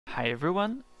Hi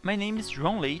everyone, my name is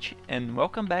João Leite and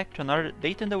welcome back to another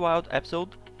Data in the Wild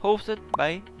episode hosted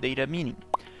by Data Meaning.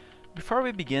 Before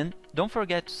we begin, don't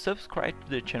forget to subscribe to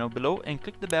the channel below and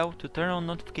click the bell to turn on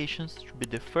notifications to be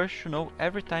the first to know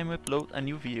every time we upload a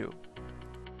new video.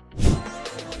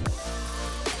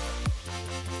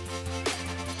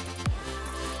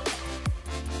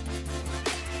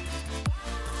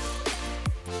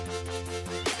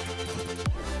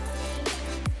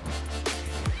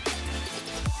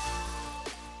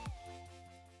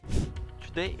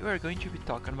 Today we are going to be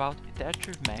talking about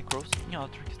iterative macros in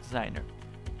Alteryx Designer.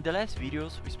 In the last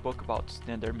videos we spoke about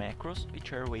standard macros,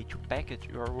 which are a way to package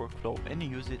your workflow and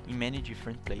use it in many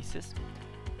different places.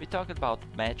 We talked about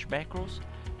match macros,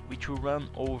 which will run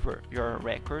over your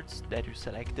records that you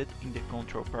selected in the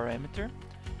control parameter.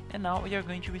 And now we are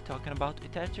going to be talking about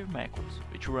iterative macros,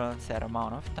 which run a set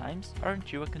amount of times or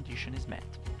until a condition is met.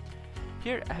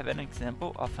 Here I have an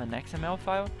example of an XML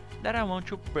file that I want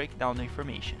to break down the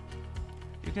information.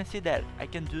 You can see that I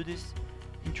can do this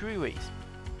in three ways.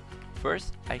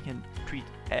 First, I can treat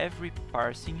every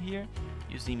parsing here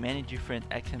using many different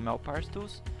XML parse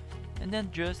tools, and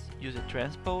then just use a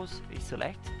transpose, a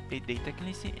select, a data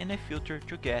cleansing, and a filter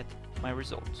to get my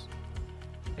results.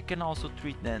 I can also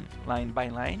treat them line by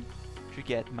line to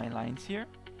get my lines here,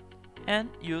 and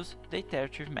use the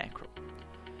iterative macro.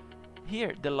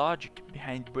 Here, the logic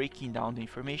behind breaking down the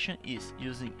information is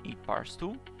using a parse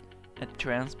tool, a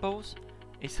transpose,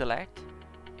 a select,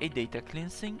 a data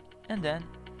cleansing, and then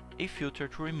a filter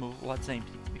to remove what's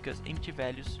empty, because empty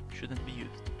values shouldn't be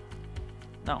used.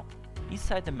 Now,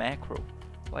 inside the macro,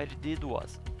 what I did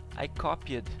was I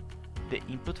copied the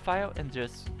input file and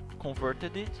just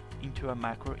converted it into a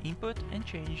macro input and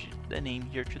changed the name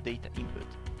here to data input.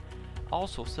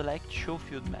 Also select show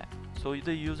field map, so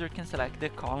the user can select the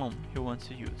column he wants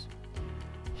to use.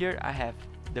 Here I have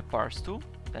the parse tool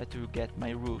that will get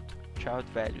my root, child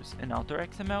values, and outer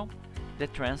XML, the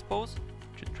transpose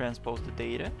to transpose the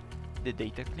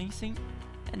data cleansing,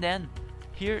 and then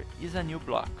here is a new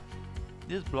block.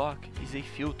 This block is a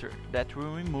filter that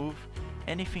will remove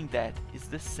anything that is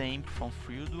the same from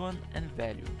field 1 and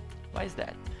value. Why is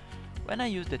that? When I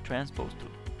use the transpose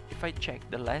tool, if I check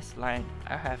the last line,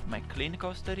 I have my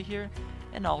clinical study here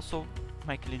and also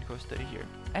my clinical study here.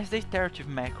 As the iterative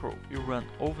macro will run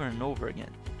over and over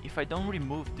again, if I don't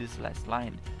remove this last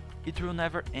line, it will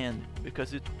never end,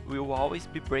 because it will always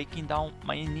be breaking down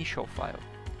my initial file.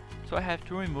 So I have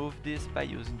to remove this by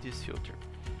using this filter.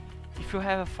 If you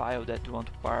have a file that you want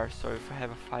to parse, or if you have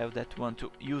a file that you want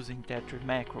to use in iterative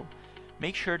macro,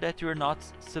 make sure that you are not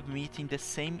submitting the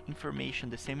same information,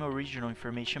 the same original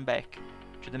information back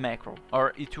to the macro,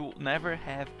 or it will never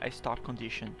have a stop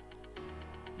condition.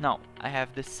 Now, I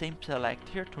have the same select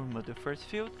here to remove the first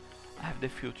field, I have the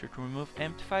filter to remove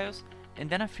empty files, and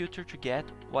then a filter to get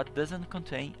what doesn't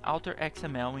contain outer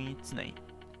XML in its name.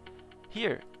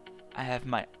 Here I have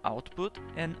my output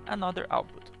and another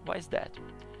output. Why is that?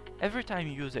 Every time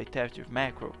you use a iterative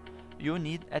macro, you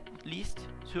need at least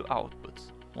two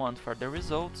outputs, one for the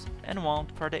results and one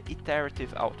for the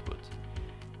iterative output.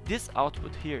 This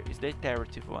output here is the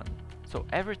iterative one, so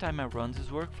every time I run this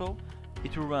workflow,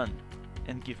 it will run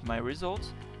and give my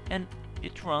results, and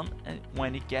it run, and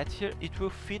when it gets here, it will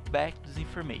feed back this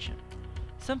information.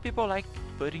 Some people like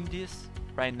putting this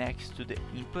right next to the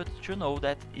input to know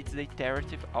that it's the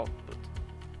iterative output,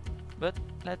 but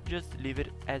let's just leave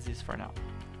it as is for now.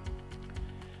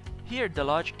 Here the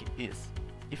logic is,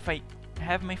 if I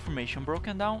have my information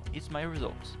broken down, it's my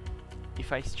results.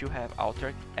 If I still have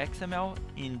Alteryx XML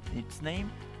in its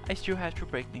name, I still have to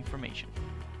break the information.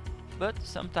 But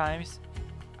sometimes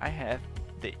I have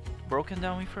the broken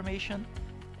down information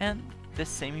and the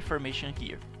same information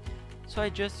here. So I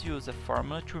just use a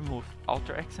formula to remove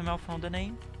outer XML from the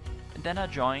name, and then a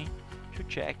join to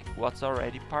check what's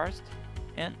already parsed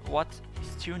and what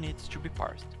still needs to be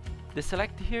parsed. The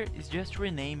select here is just to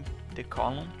rename the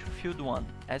column to field 1,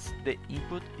 as the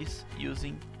input is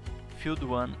using field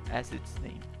 1 as its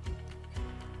name.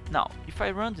 Now, if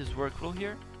I run this workflow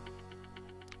here,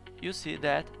 you see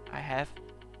that I have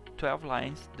 12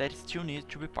 lines that still need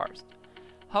to be parsed.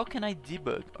 How can I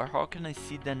debug, or how can I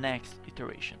see the next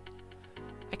iteration?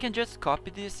 I can just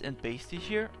copy this and paste it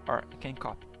here, or I can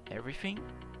copy everything,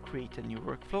 create a new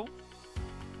workflow,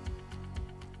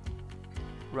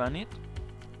 run it.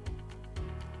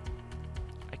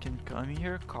 I can come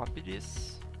here, copy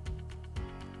this,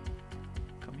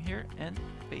 come here and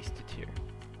paste it here.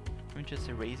 Let me just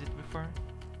erase it before.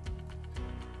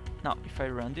 Now, if I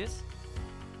run this,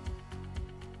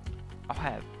 I'll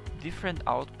have different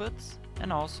outputs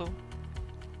and also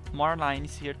more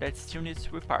lines here that still needs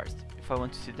to be parsed. If if I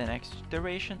want to see the next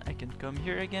iteration, I can come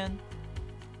here again,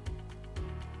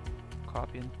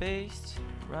 copy and paste,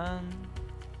 run,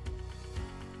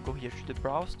 go here to the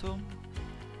browse tool,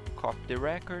 copy the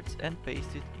records and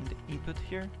paste it in the input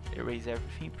here, erase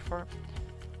everything before,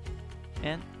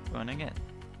 and run again.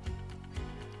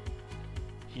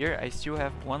 Here I still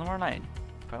have one more line.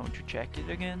 If I want to check it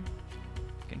again,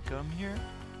 I can come here,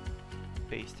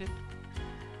 paste it,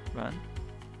 run,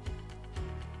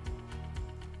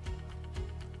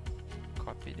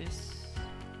 copy this,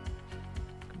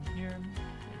 come here,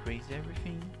 erase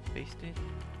everything, paste it,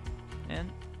 and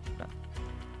run.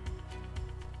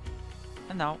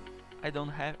 And now I don't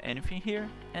have anything here,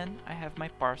 and I have my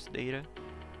parse data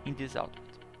in this output.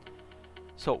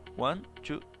 So 1,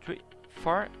 2, 3,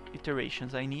 4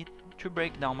 iterations I need to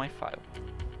break down my file.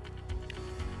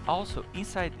 Also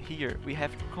inside here we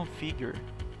have to configure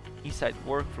inside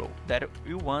workflow that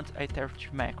we want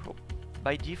iterative macro.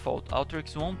 By default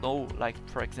Alteryx won't know, like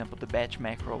for example the batch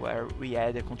macro where we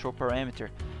add a control parameter.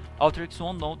 Alteryx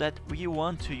won't know that we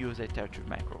want to use iterative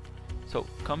macro. So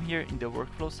come here in the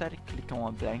workflow setting, click on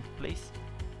a blank place,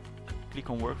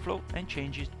 click on workflow and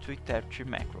change it to iterative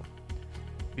macro.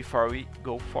 Before we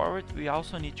go forward, we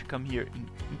also need to come here in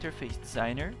Interface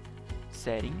Designer,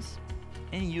 Settings,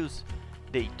 and use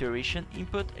the iteration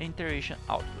input and iteration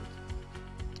output.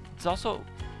 It's also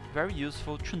very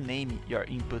useful to name your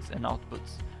inputs and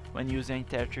outputs when using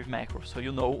iterative macro, so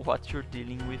you know what you're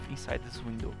dealing with inside this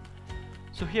window.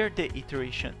 So here the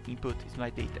iteration input is my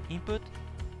data input,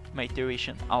 my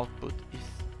iteration output is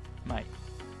my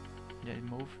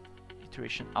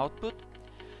iteration output.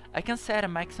 I can set a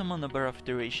maximum number of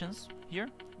iterations here,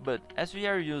 but as we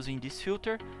are using this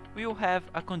filter, we will have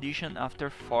a condition after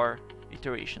 4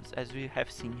 iterations, as we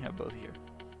have seen above here.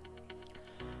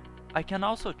 I can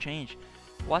also change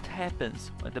what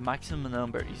happens when the maximum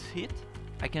number is hit.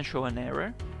 I can show an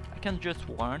error, I can just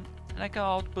warn, and I can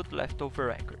output leftover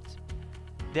records.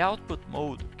 The output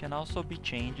mode can also be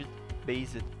changed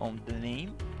based on the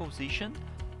name, position,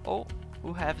 or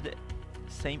will have the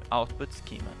same output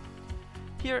schema.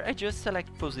 Here I just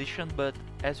select position, but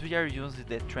as we are using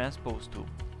the transpose tool,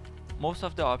 most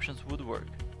of the options would work.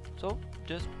 So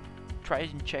just try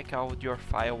and check out your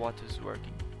file what is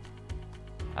working.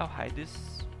 I'll hide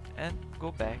this and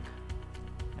go back.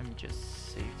 Let me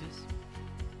just save this.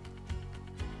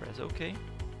 Press OK.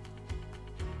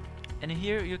 And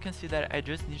here you can see that I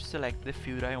just need to select the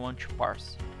field I want to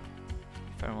parse.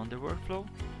 If I want the workflow,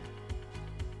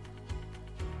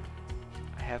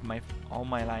 I have all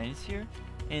my lines here,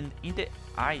 and in the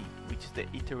I, which is the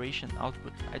iteration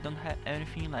output, I don't have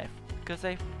anything left because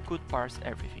I could parse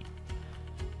everything.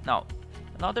 Now,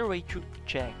 another way to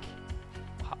check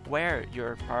where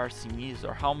your parsing is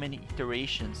or how many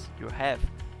iterations you have,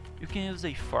 you can use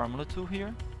a formula tool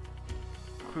here,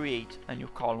 create a new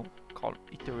column called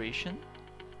iteration,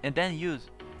 and then use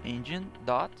engine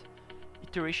dot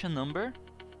iteration number,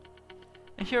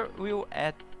 and here we will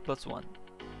add +1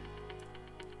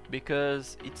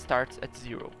 because it starts at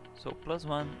 0, so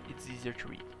 +1 it's easier to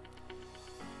read.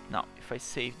 Now if I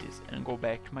save this and go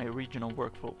back to my original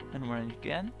workflow and run it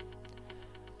again,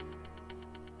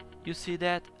 you see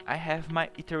that I have my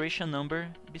iteration number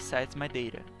besides my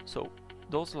data. So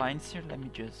those lines here, let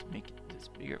me just make this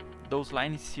bigger, those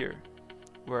lines here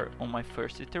were on my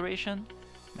first iteration,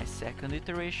 my second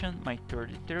iteration, my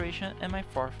third iteration, and my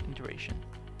fourth iteration.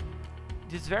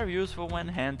 This is very useful when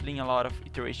handling a lot of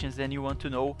iterations and you want to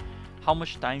know how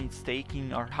much time it's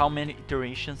taking or how many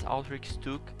iterations Alteryx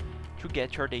took to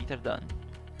get your data done.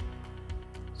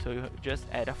 So you just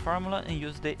add a formula and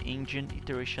use the engine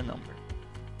iteration number.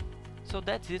 So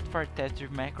that's it for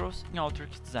iterative macros in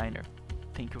Alteryx Designer.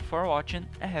 Thank you for watching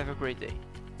and have a great day.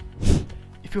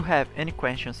 If you have any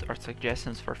questions or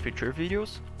suggestions for future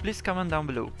videos, please comment down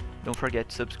below. Don't forget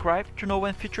to subscribe to know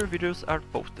when future videos are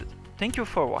posted. Thank you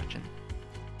for watching.